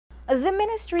The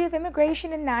Ministry of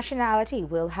Immigration and Nationality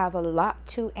will have a lot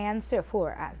to answer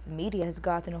for, as the media has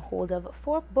gotten a hold of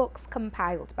 4 books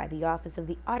compiled by the Office of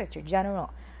the Auditor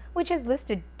General, which has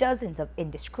listed dozens of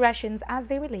indiscretions as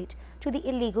they relate to the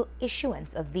illegal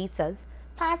issuance of visas,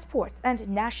 passports, and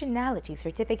nationality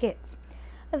certificates.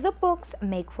 The books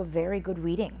make for very good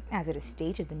reading, as it has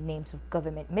stated the names of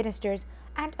government ministers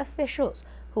and officials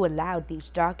who allowed these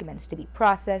documents to be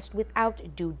processed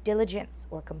without due diligence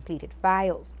or completed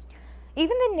files.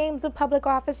 Even the names of public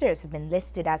officers have been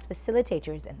listed as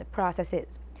facilitators in the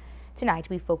processes. Tonight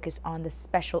we focus on the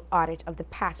special audit of the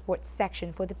passport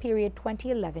section for the period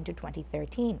 2011 to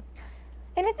 2013.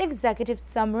 In its executive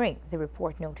summary, the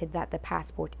report noted that the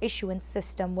passport issuance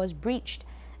system was breached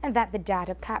and that the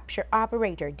data capture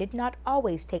operator did not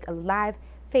always take a live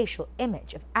facial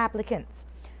image of applicants.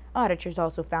 Auditors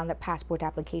also found that passport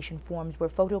application forms were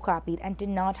photocopied and did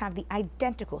not have the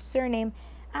identical surname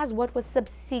as what was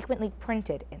subsequently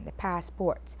printed in the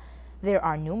passports. There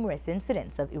are numerous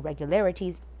incidents of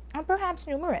irregularities, and perhaps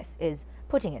numerous is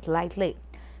putting it lightly.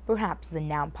 Perhaps the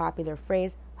now popular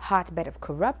phrase, hotbed of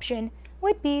corruption,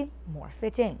 would be more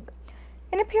fitting.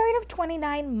 In a period of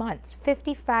 29 months,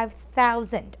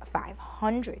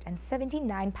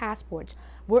 55,579 passports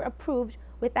were approved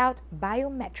without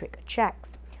biometric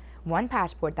checks. One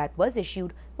passport that was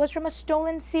issued was from a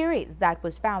stolen series that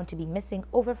was found to be missing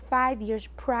over 5 years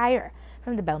prior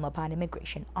from the Belmopan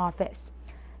Immigration Office.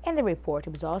 In the report,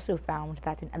 it was also found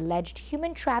that an alleged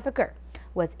human trafficker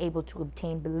was able to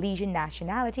obtain Belizean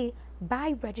nationality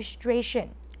by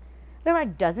registration. There are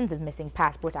dozens of missing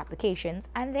passport applications,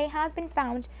 and they have been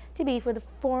found to be for the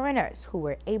foreigners who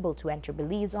were able to enter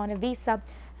Belize on a visa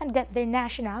and get their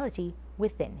nationality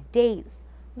within days,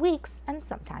 weeks, and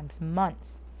sometimes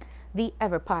months. The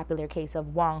ever-popular case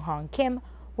of Wong Hong Kim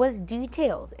was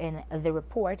detailed in the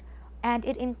report, and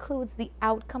it includes the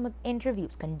outcome of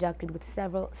interviews conducted with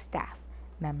several staff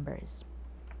members.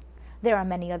 There are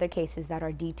many other cases that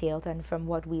are detailed, and from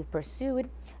what we've pursued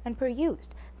and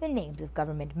perused, the names of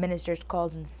government ministers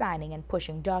called in signing and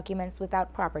pushing documents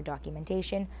without proper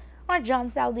documentation are John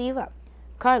Saldiva,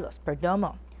 Carlos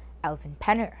Perdomo, Elvin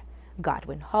Penner,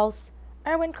 Godwin Hulse,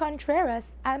 Erwin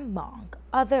Contreras, among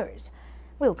others.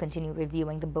 We'll continue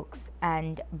reviewing the books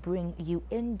and bring you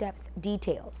in-depth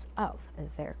details of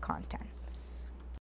their content.